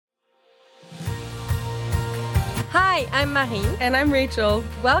Hi, I'm Marine. And I'm Rachel.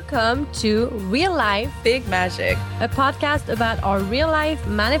 Welcome to Real Life Big Magic, a podcast about our real life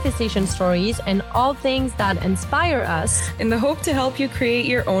manifestation stories and all things that inspire us in the hope to help you create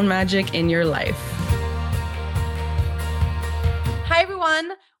your own magic in your life. Hi,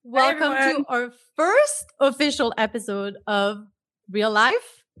 everyone. Welcome to our first official episode of Real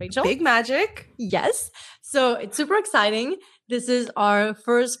Life. Rachel? Big Magic. Yes. So it's super exciting. This is our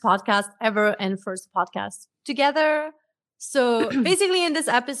first podcast ever and first podcast together. So basically in this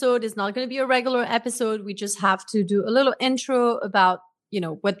episode, it's not going to be a regular episode. We just have to do a little intro about,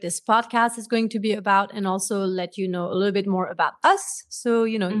 what this podcast is going to be about and also let you know a little bit more about us. So,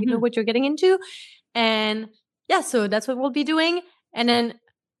 you know what you're getting into. And yeah, so that's what we'll be doing. And then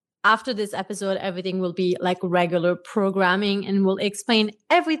after this episode, everything will be like regular programming and we'll explain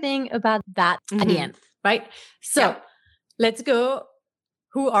everything about that at the end, right? So let's go.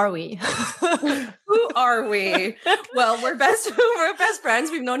 Who are we? Who are we? Well, we're best friends.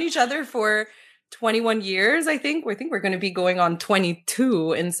 We've known each other for 21 years, I think. I think we're going to be going on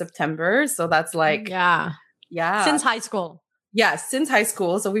 22 in September. So that's like... Yeah. Since high school. Yes, since high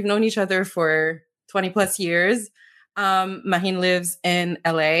school. So we've known each other for 20 plus years. Marine lives in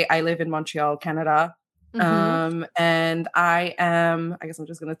LA. I live in Montreal, Canada. And I guess I'm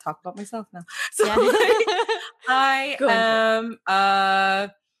just going to talk about myself now. So I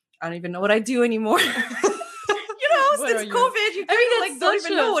don't even know what I do anymore. Since COVID, you don't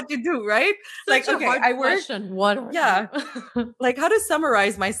even know what you do, right? I work. What are you? Like how to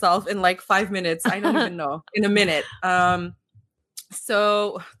summarize myself in like 5 minutes. I don't even know. In a minute.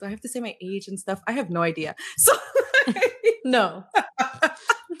 So do I have to say my age and stuff? I have no idea. So no.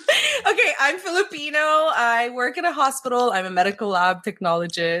 Okay, I'm Filipino. I work in a hospital. I'm a medical lab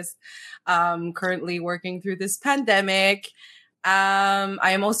technologist. Currently working through this pandemic.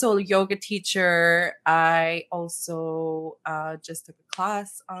 I am also a yoga teacher. I also just took a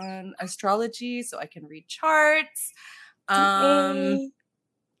class on astrology, so I can read charts.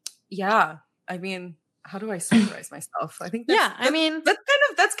 Yeah, I mean, how do I summarize myself? I think that's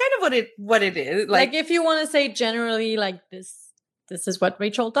kind of what it is. Like if you want to say generally, like this is what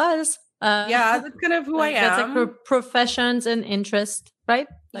Rachel does. That's kind of who I am. That's like her professions and interest, right?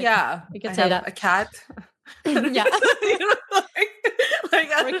 Like, we could say that. A cat. Yeah.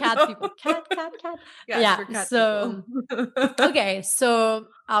 We're cat people. Cat. Yeah. So, okay. So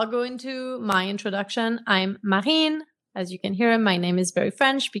I'll go into my introduction. I'm Marine. As you can hear, my name is very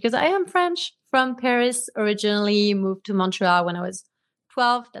French because I am French from Paris, originally moved to Montreal when I was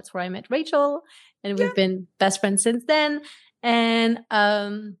 12. That's where I met Rachel. And we've been best friends since then. And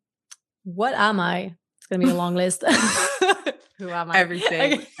what am I? It's going to be a long list. Who am I?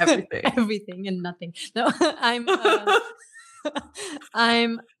 Everything and nothing. No,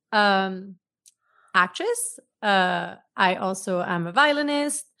 I'm actress. I also am a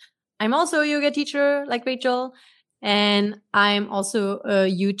violinist. I'm also a yoga teacher like Rachel. And I'm also a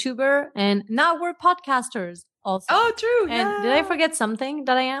YouTuber. And now we're podcasters also. Oh, true. And did I forget something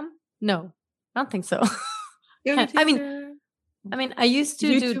that I am? No, I don't think so. I mean, I used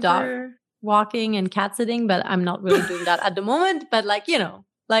to do dog walking and cat sitting, but I'm not really doing that at the moment. But I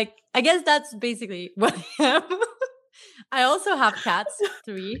guess that's basically what I am. I also have cats,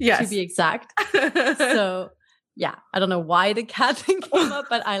 3 to be exact. So yeah, I don't know why the cat thing came up,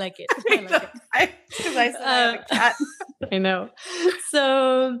 but I like it. Because I said I have a cat. I know.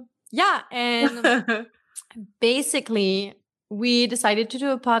 So yeah, and basically we decided to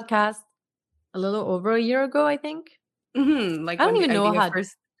do a podcast a little over a year ago, I think. Like I don't even know how.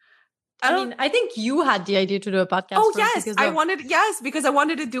 I think you had the idea to do a podcast. Oh yes, because I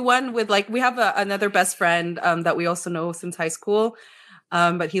wanted to do one with we have another best friend that we also know since high school,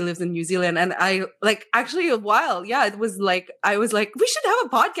 but he lives in New Zealand, and I actually a while, it was I was like we should have a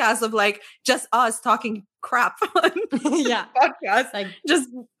podcast of just us talking crap on podcast, just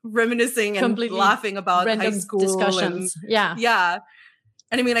reminiscing and laughing about high school discussions.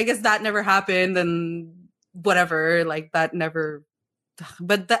 And I mean, I guess that never happened, and whatever, that never.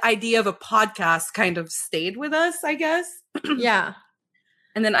 But the idea of a podcast kind of stayed with us, I guess. Yeah.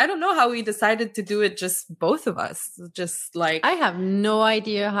 And then I don't know how we decided to do it, just both of us. Just I have no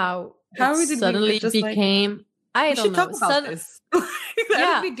idea how it suddenly became. I don't know. Talk about this.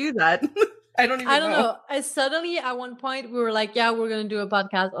 How did we do that? I don't know. Suddenly at one point we were like, we're going to do a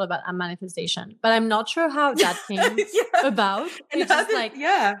podcast all about manifestation. But I'm not sure how that came about. And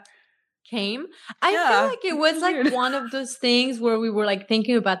came. I feel like it was one of those things where we were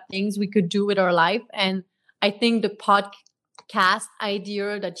thinking about things we could do with our life. And I think the podcast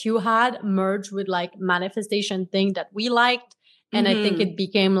idea that you had merged with manifestation thing that we liked. And I think it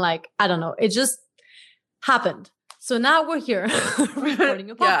became I don't know, it just happened. So now we're here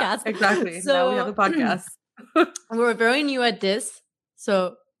recording a Yeah, podcast. exactly. Now we have a So podcast. we're very new at this.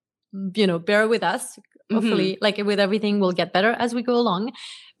 So, bear with us. Hopefully, like with everything, we'll get better as we go along.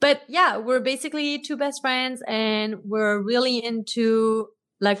 But yeah, we're basically two best friends and we're really into,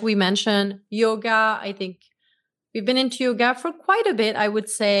 like we mentioned, yoga. I think we've been into yoga for quite a bit, I would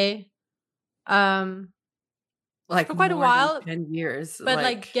say. Like For quite a more than while, 10 years. but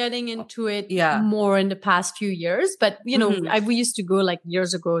like getting into it yeah. more in the past few years. But we used to go like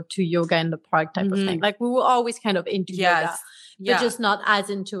years ago to yoga in the park type of thing. Like we were always kind of into yoga, but just not as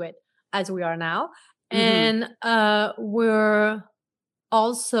into it as we are now. And we're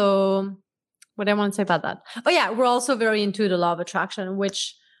also, what I want to say about that? Oh yeah, we're also very into the law of attraction,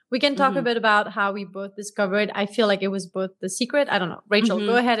 which we can talk a bit about how we both discovered. I feel like it was both The Secret. I don't know. Rachel,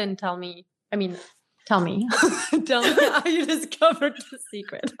 go ahead and tell me. Tell me how you discovered The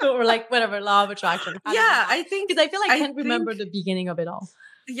Secret, or like whatever, law of attraction. I think, because I feel like I can't remember the beginning of it all.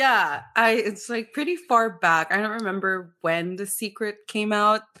 Yeah, it's like pretty far back. I don't remember when The Secret came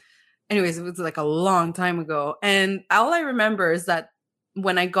out. Anyways, it was like a long time ago. And all I remember is that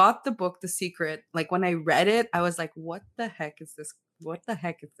when I got the book, The Secret, like when I read it, I was like, what the heck is this? What the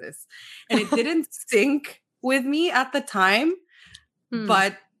heck is this? And it didn't sync with me at the time,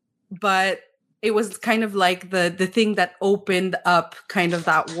 but it was kind of like the thing that opened up kind of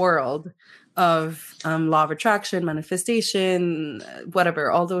that world of law of attraction, manifestation, whatever,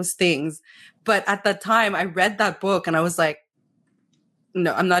 all those things. But at that time, I read that book and I was like,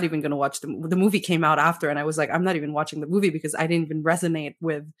 no, I'm not even going to watch the movie came out after. And I was like, I'm not even watching the movie because I didn't even resonate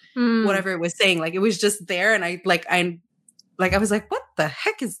with whatever it was saying. Like it was just there. And I was like, what the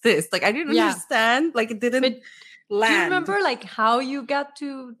heck is this? Like, I didn't understand. Like it didn't land. Do you remember like how you got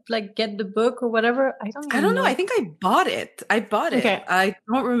to like get the book or whatever? I don't know. I think I bought it. Okay. I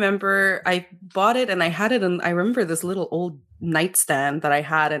don't remember. I bought it and I had it. And I remember this little old nightstand that I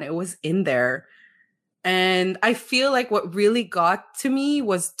had and it was in there. And I feel like what really got to me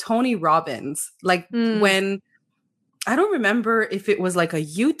was Tony Robbins. Like when, I don't remember if it was like a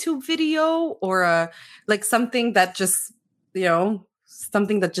YouTube video or like something that just,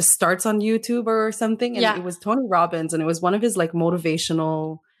 something that just starts on YouTube or something. And it was Tony Robbins and it was one of his like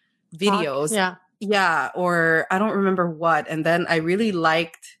motivational videos. Yeah. Or I don't remember what. And then I really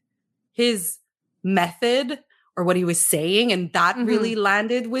liked his method or what he was saying. And that really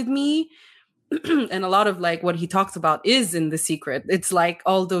landed with me. And a lot of like what he talks about is in The Secret. It's like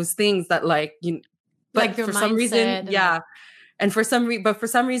all those things that like, but like for some reason, and for some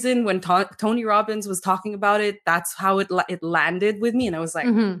reason, when Tony Robbins was talking about it, that's how it landed with me. And I was like,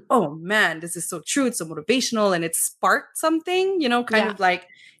 oh man, this is so true. It's so motivational. And it sparked something, kind of like,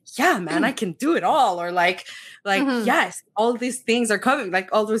 yeah, man, I can do it all. Or like, yes, all these things are coming, like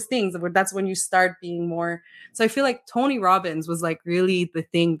all those things. That's when you start being more. So I feel like Tony Robbins was like really the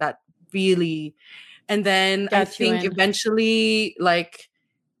thing that really, and then I think eventually, like,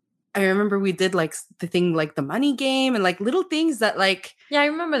 I remember we did like the thing like the money game and like little things that like I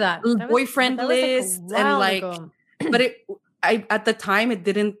remember that boyfriend list like and like but I at the time it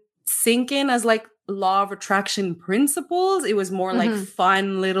didn't sink in as like law of attraction principles. It was more like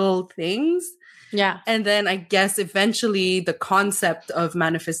fun little things. And then I guess eventually the concept of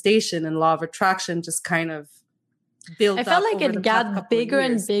manifestation and law of attraction just kind of built up. I felt like it got bigger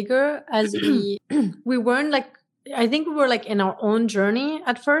and bigger as we weren't like, I think we were like in our own journey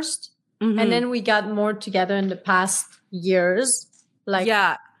at first. And then we got more together in the past years. Like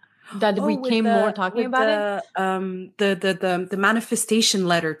that we came more talking about it. The manifestation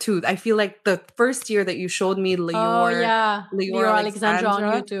letter too. I feel like the first year that you showed me Lior Alexandra on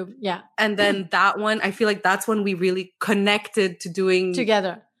YouTube. Yeah. And then that one, I feel like that's when we really connected to doing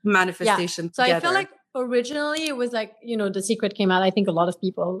together manifestation together. So I feel like originally it was like, The Secret came out. I think a lot of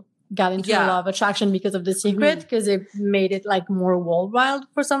people got into the law of attraction because of The Secret, because it made it like more worldwide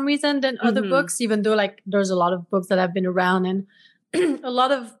for some reason than other books, even though like there's a lot of books that have been around and a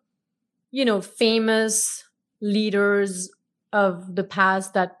lot of, famous leaders of the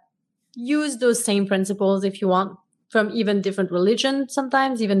past that use those same principles, if you want, from even different religions,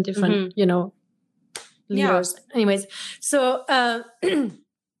 sometimes even different, leaders. Anyways, so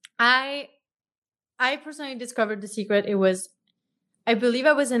I personally discovered The Secret. I believe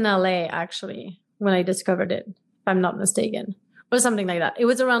I was in LA actually when I discovered it, if I'm not mistaken, or something like that. It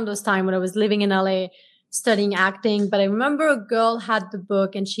was around those time when I was living in LA studying acting. But I remember a girl had the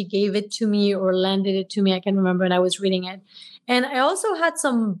book and she gave it to me or lended it to me. I can't remember. And I was reading it. And I also had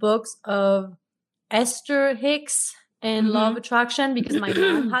some books of Esther Hicks and Law of Attraction because my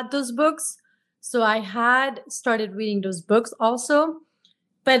mom had those books. So I had started reading those books also.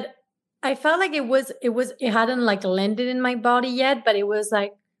 But I felt like it hadn't like landed in my body yet, but it was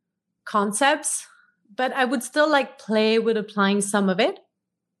like concepts. But I would still like play with applying some of it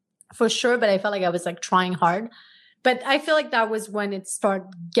for sure. But I felt like I was like trying hard. But I feel like that was when it started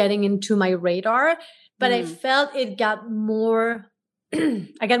getting into my radar. But I felt it got more,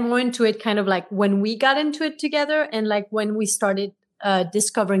 I got more into it kind of like when we got into it together and like when we started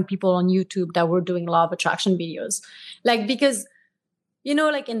discovering people on YouTube that were doing law of attraction videos. Like, because, you know,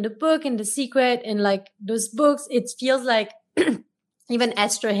 like in the book, in The Secret, and like those books, it feels like even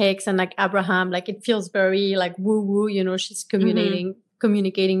Esther Hicks and like Abraham, like it feels very like woo woo, you know, she's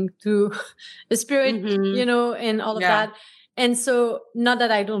communicating through the spirit, you know, and all of that. And so not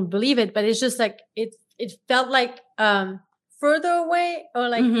that I don't believe it, but it's just like it felt like further away, or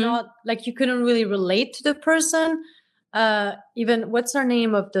like not like you couldn't really relate to the person. Even what's her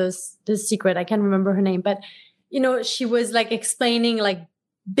name of the Secret? I can't remember her name, but you know, she was like explaining like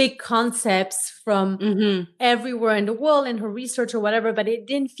big concepts from everywhere in the world in her research or whatever, but it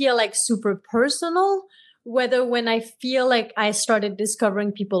didn't feel like super personal. Whether when I feel like I started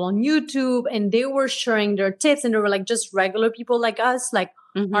discovering people on YouTube and they were sharing their tips and they were like just regular people like us, like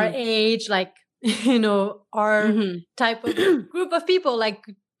our age, like, you know, our type of group of people, like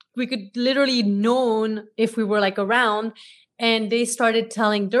we could literally known if we were like around, and they started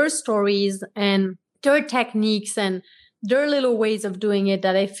telling their stories and their techniques and their little ways of doing it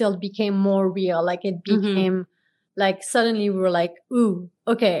that I felt became more real. Like it became like suddenly we were like, ooh,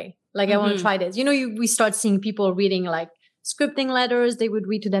 okay. Like, I want to try this. You know, we start seeing people reading like scripting letters they would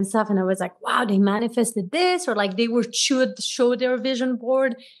read to themselves. And I was like, wow, they manifested this. Or like they would show their vision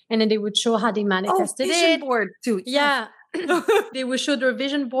board and then they would show how they manifested vision board too. Yeah. They would show their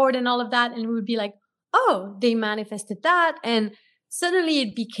vision board and all of that. And we would be like, oh, they manifested that. And suddenly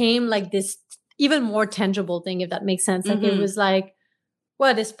it became like this even more tangible thing, if that makes sense. Like it was like,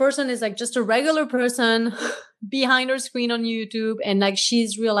 well, this person is like just a regular person behind her screen on YouTube. And like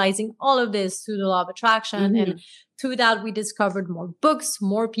she's realizing all of this through the law of attraction. And through that, we discovered more books,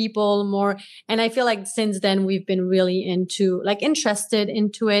 more people, more. And I feel like since then, we've been really interested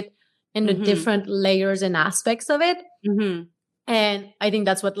into it and the different layers and aspects of it. And I think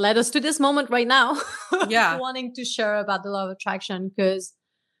that's what led us to this moment right now. Wanting to share about the law of attraction, because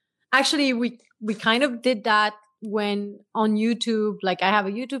actually we kind of did that when on YouTube, like I have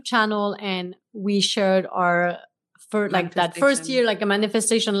a YouTube channel and we shared our for like that first year, like a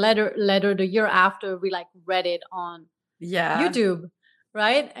manifestation letter the year after we like read it on YouTube.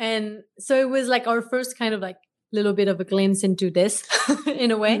 Right. And so it was like our first kind of like little bit of a glimpse into this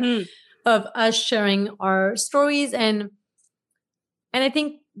in a way of us sharing our stories. And I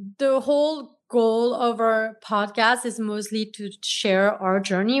think the whole goal of our podcast is mostly to share our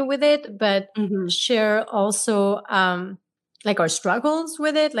journey with it, but share also like our struggles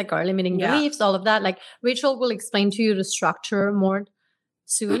with it, like our limiting beliefs, all of that. Like Rachel will explain to you the structure more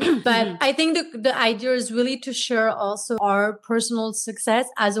soon. But I think the idea is really to share also our personal success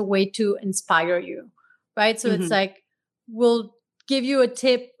as a way to inspire you, right? So it's like, we'll give you a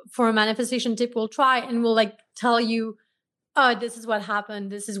tip for a manifestation tip we'll try, and we'll like tell you, oh, this is what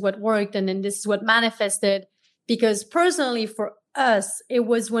happened, this is what worked, and then this is what manifested. Because personally for us, it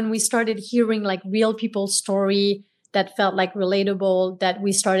was when we started hearing like real people's story that felt like relatable, that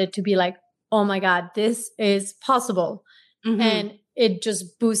we started to be like, oh my God, this is possible. And it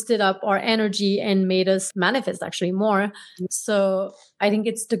just boosted up our energy and made us manifest actually more. So I think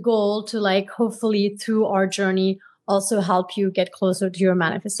it's the goal to like, hopefully through our journey, also help you get closer to your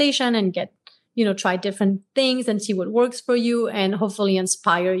manifestation and get, you know, try different things and see what works for you, and hopefully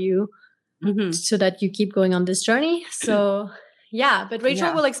inspire you so that you keep going on this journey. So yeah, but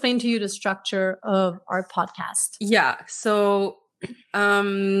Rachel will explain to you the structure of our podcast. Yeah. So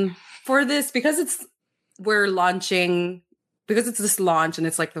for this, because it's this launch and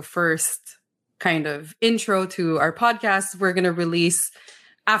it's like the first kind of intro to our podcast, we're going to release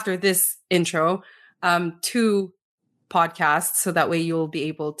after this intro 2 podcasts, so that way you'll be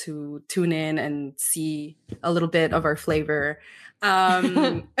able to tune in and see a little bit of our flavor.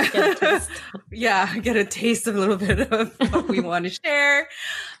 Get a taste of a little bit of what we want to share.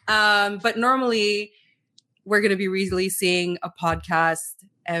 But normally we're going to be releasing a podcast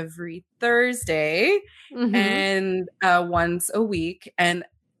every Thursday and once a week. And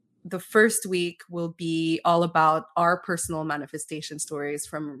the first week will be all about our personal manifestation stories,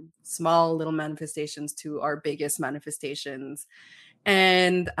 from small little manifestations to our biggest manifestations.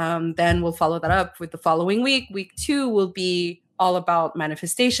 And then we'll follow that up with the following week. Week 2 will be all about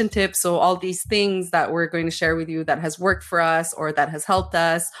manifestation tips. So all these things that we're going to share with you that has worked for us or that has helped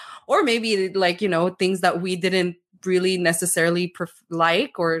us, or maybe like, you know, things that we didn't really necessarily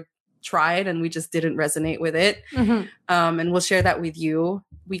like or tried and we just didn't resonate with it. Mhm. And we'll share that with you.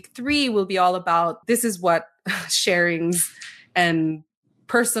 Week 3 will be all about, this is what sharings and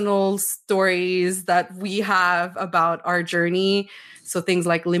personal stories that we have about our journey. So things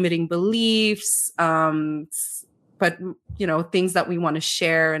like limiting beliefs, but things that we want to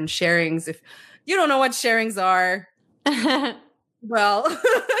share, and sharings. If you don't know what sharings are, well,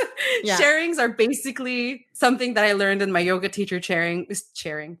 Yeah. sharings are basically something that I learned in my yoga teacher sharing.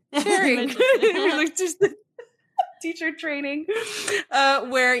 Like just teacher training,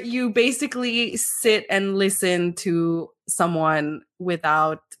 where you basically sit and listen to someone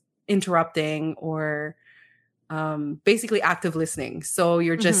without interrupting, or basically active listening. So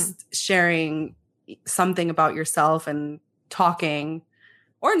you're just sharing something about yourself and talking,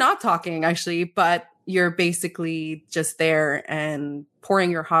 or not talking actually, but you're basically just there and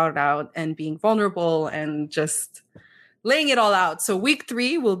pouring your heart out and being vulnerable and just laying it all out. So week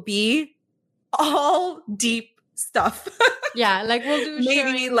 3 will be all deep stuff. Yeah, like we'll do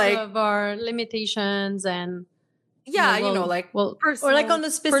Maybe sharings like, of our limitations, and yeah, we'll or like on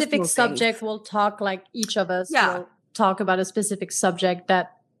a specific subject, we'll talk, like each of us will talk about a specific subject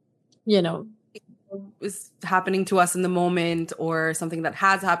that is happening to us in the moment, or something that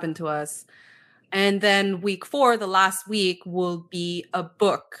has happened to us. And then week 4, the last week, will be a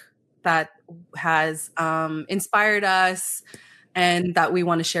book that has inspired us and that we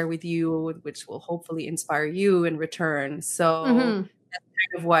want to share with you, which will hopefully inspire you in return. So that's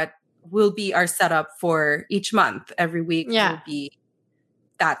kind of what will be our setup for each month. Every week will be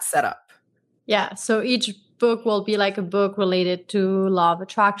that setup. Yeah. So each book will be like a book related to law of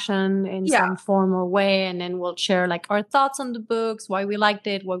attraction in some form or way. And then we'll share like our thoughts on the books, why we liked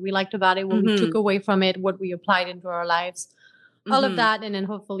it, what we liked about it, what we took away from it, what we applied into our lives, all of that. And then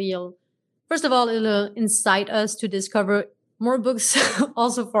hopefully first of all, it'll incite us to discover more books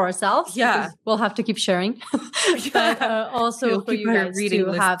also for ourselves. Yeah. We'll have to keep sharing. But also for you guys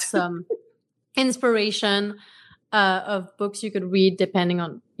to have some inspiration of books you could read depending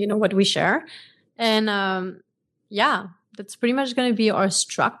on, what we share. And that's pretty much going to be our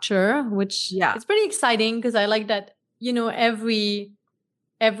structure, which it's pretty exciting because I like that, every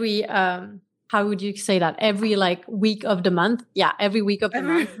how would you say that? Every like week of the month. Yeah. Every week of the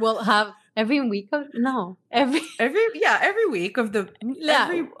month we'll have every week of week of the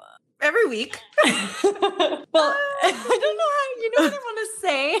every week. Well, I don't know how, what I want to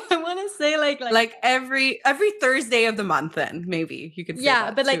say. I want to say like every Thursday of the month, then maybe you could say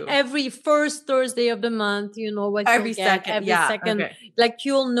that but too. like every first Thursday of the month, what every second, second, like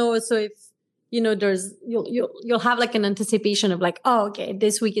you'll know. So if there's you'll have like an anticipation of like, oh, okay,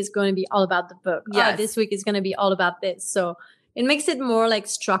 this week is going to be all about the book. Yeah, this week is going to be all about this. So it makes it more like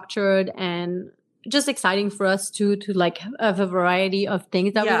structured and just exciting for us to like have a variety of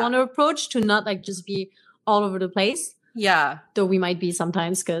things that we want to approach, to not like just be all over the place. Yeah. Though we might be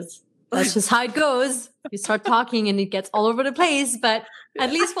sometimes, because that's just how it goes. You start talking and it gets all over the place, but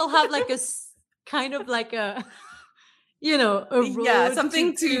at least we'll have like a kind of like a, a road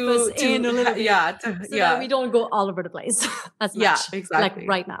something to keep us in a little bit. So that we don't go all over the place as much. Yeah, exactly. Like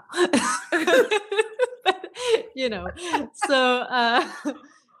right now. So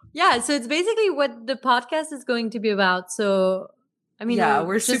so it's basically what the podcast is going to be about. So, I mean,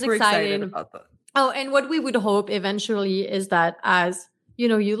 we're super excited about that. Oh, and what we would hope eventually is that as,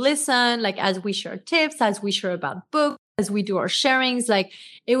 you listen, like as we share tips, as we share about books, as we do our sharings, like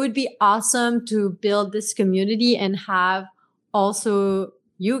it would be awesome to build this community and have also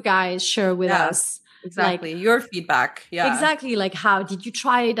you guys share with us. Exactly. Like, your feedback. Yeah. Exactly. Like, how did you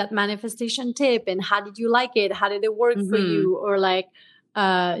try that manifestation tip and how did you like it? How did it work for you? Or like,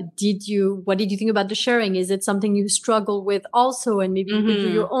 what did you think about the sharing? Is it something you struggle with also? And maybe you could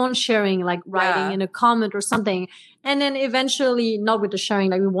do your own sharing, like writing in a comment or something. And then eventually, not with the sharing,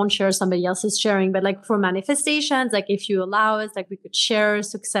 like we won't share somebody else's sharing, but like for manifestations, like if you allow us, like we could share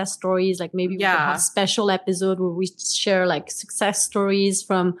success stories. Like maybe we could have special episode where we share like success stories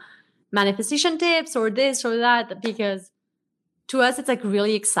from manifestation tips or this or that, because to us, it's like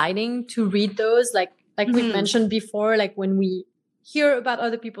really exciting to read those. Like we've mentioned before, like when we hear about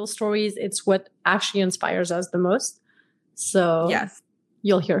other people's stories, it's what actually inspires us the most. So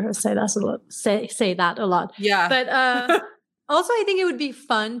you'll hear her say that a lot. Say that a lot. Yeah. But also, I think it would be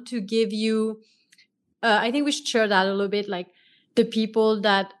fun to give you. I think we should share that a little bit, like the people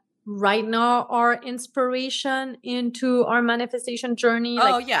that right now are inspiration into our manifestation journey.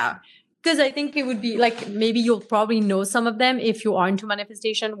 Because I think it would be like, maybe you'll probably know some of them if you are into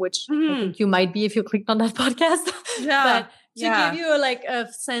manifestation, which I think you might be if you clicked on that podcast. Yeah. But to give you like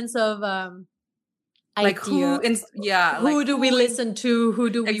a sense of like idea. Who do we listen to? Who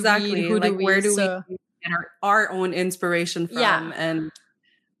do we read? exactly, Who like do we? where do we So get our own inspiration from? yeah,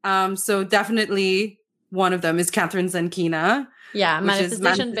 And so definitely one of them is Catherine Zenkina, yeah, which is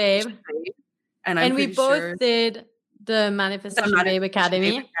Manifestation Babe. Manifestation Babe. And I'm And we pretty both sure did the the Manifestation Babe Manifestation Babe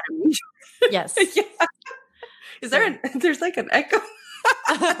Academy. Academy. Yes. Yeah. Is there there's like an echo?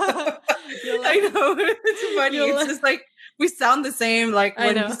 You're I like, know. It's funny. you're It's like- just like we sound the same. Like I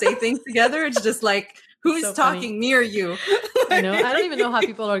when know. you say things together, it's just like who's so funny. talking, me or you? I know. I don't even know how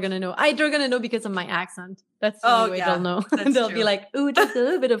people are gonna know. They're gonna know because of my accent. That's the only way yeah, they'll know. that's They'll true. be like, "Ooh, just a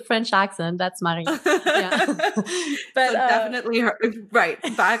little bit of French accent. That's Marie." Yeah. But So definitely her, right.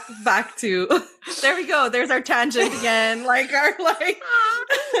 Back to there we go. There's our tangent again. Like our like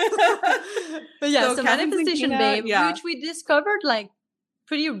but yeah, so Catherine Manifestation Zenkina, Babe, yeah. which we discovered like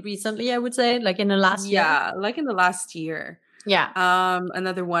pretty recently, I would say, like in the last year. Yeah, like in the last year. Yeah.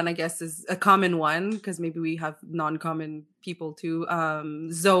 Another one I guess is a common one because maybe we have non-common people too.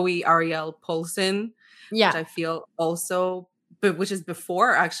 Zoe Ariel Polson, which I Yeah. feel also, but which is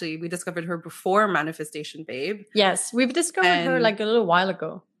before actually we discovered her before Manifestation Babe. Yes. We've discovered her And- like a little while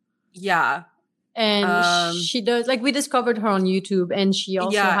ago. Yeah, And she does like we discovered her on YouTube, and she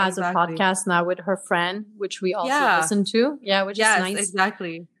also Yeah, has exactly. a podcast now with her friend, which we also Yeah. listen to. Yeah, which yes, is nice.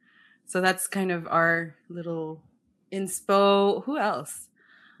 exactly. So that's kind of our little inspo. Who else?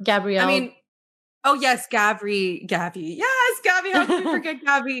 Gabrielle. I mean, oh yes, Gabby. Yes, Gabby. How can we forget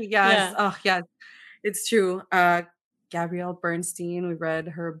Gabby? Yes. Yeah. Oh yes, it's true. Gabrielle Bernstein. We read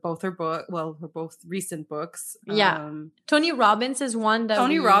her both recent books. Yeah. Tony Robbins is one that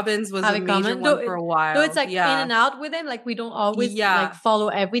Tony we Robbins was have a in major common. one for a while. Though it's like yeah. in and out with him. Like we don't always Yeah. like follow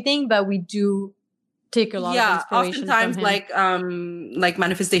everything, but we do take a lot of inspiration oftentimes from him. like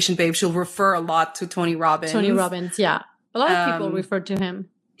Manifestation Babe, she'll refer a lot to Tony Robbins. Tony Robbins, yeah. A lot of people refer to him.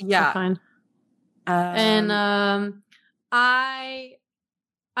 I Yeah. find. And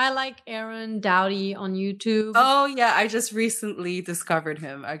I like Aaron Dowdy on YouTube. Oh yeah, I just recently discovered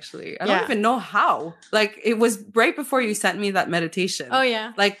him actually. I don't Yeah. even know how. Like it was right before you sent me that meditation. Oh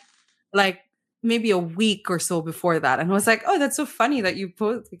yeah. Like maybe a week or so before that. And I was like, oh, that's so funny that you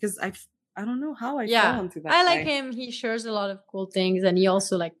post because I don't know how I fell into that. I like him. He shares a lot of cool things, and he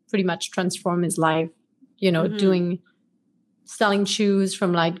also like pretty much transformed his life, Mhm. selling shoes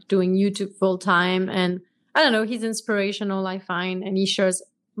from like doing YouTube full time. And I don't know, he's inspirational, I find, and he shares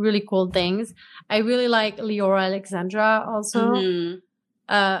really cool things. I really like Leora Alexandra also. Mhm.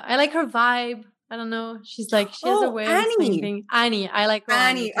 I like her vibe. I don't know. She's like, she has a way of Annie. saying things. Annie. I like her. on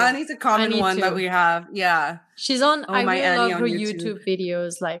Annie. YouTube. Annie's a common Annie one that too. we have. Yeah. She's on, Oh, I my really Annie love on her YouTube. YouTube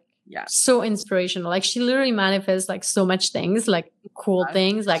videos. Like, Yeah. so inspirational. Like she literally manifests like so much things, like cool Yeah.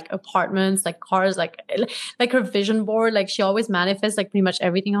 things, like apartments, like cars, like her vision board. Like she always manifests like pretty much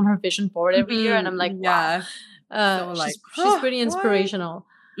everything on her vision board every year. And I'm like, yeah. wow. So, like, She's pretty what? inspirational.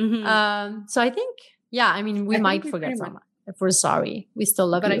 Mhm. So I think, yeah, I mean, we I think might we forget pretty some. If we're sorry, we still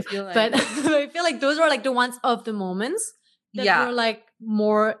love But you. I feel like But I feel like those are like the ones of the moments that Yeah. we're like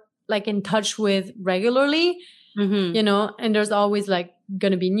more like in touch with regularly, Mhm. and there's always like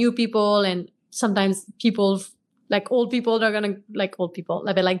going to be new people, and sometimes people like old people that are going to like old people,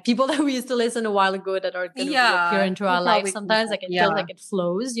 like people that we used to listen a while ago that are going to Yeah, appear into we'll our probably lives do sometimes. that. Like it Yeah. feels like it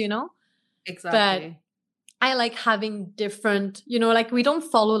flows, Exactly. I like having different, like we don't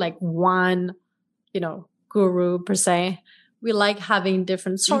follow like one, guru per se. We like having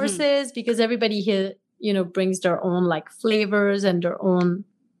different sources because everybody here, brings their own like flavors and their own,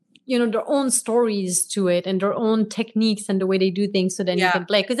 their own stories to it and their own techniques and the way they do things. So then you Yeah, can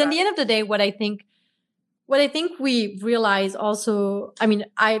play. Because at the end of the day, what I think we realize also, I mean,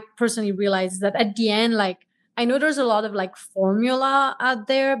 I personally realize that at the end, like, I know there's a lot of like formula out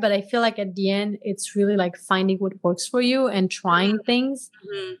there, but I feel like at the end, it's really like finding what works for you and trying things.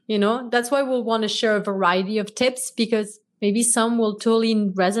 Mhm. That's why we'll want to share a variety of tips because maybe some will totally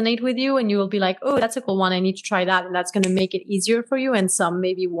resonate with you and you will be like, oh, that's a cool one. I need to try that. And that's going to make it easier for you. And some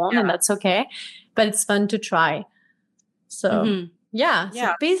maybe won't, and that's okay. But it's fun to try. So Mhm. yeah. So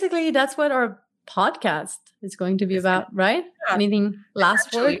Yeah. basically that's what our podcast is going to be about, right? Yeah. Anything last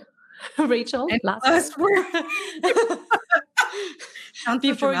Actually. word? Rachel, Any last last word. Sounds so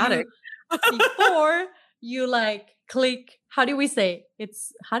Before dramatic. before you like click, how do we say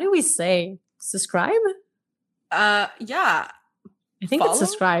subscribe? Yeah. I think Follow? it's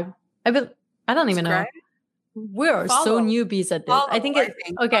subscribe. I don't even know. Subscribe? We're so Follow. newbies at this. Follow, I think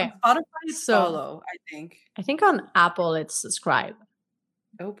okay. On Spotify is So- follow, I think. I think on Apple it's subscribe.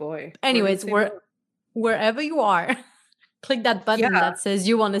 Oh boy. Anyways, wherever you are, click that button Yeah. that says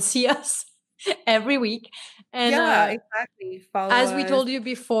you want to see us every week. And yeah, exactly. Follow as we us. told you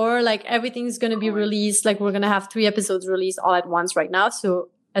before, like everything's going to be released. Like we're going to have 3 episodes released all at once right now. So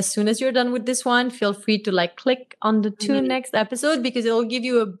as soon as you're done with this one, feel free to like click on the 2 next episode, because it'll give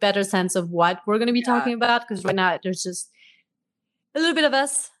you a better sense of what we're going to be talking about. Because right now there's just a little bit of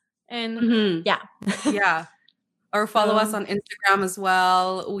us, and yeah. Or follow us on Instagram as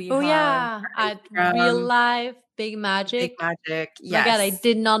well. We have at Real Life Big Magic. Big Magic. Yes. My God, I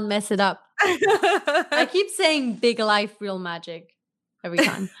did not mess it up. I keep saying Big Life Real Magic every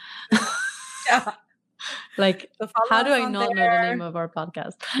time. Yeah. Like, how do I not know the name of our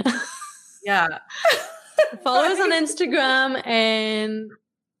podcast? Yeah. Follow us on Instagram and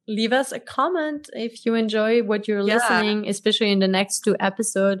leave us a comment if you enjoy what you're listening, especially in the next 2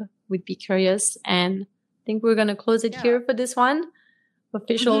 episodes. We'd be curious. And I think we're going to close it here for this one.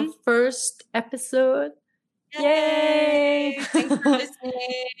 Official first episode. Yay! Thanks for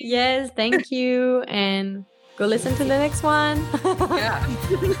listening. Yes, thank you. And go listen to the next one. Yeah.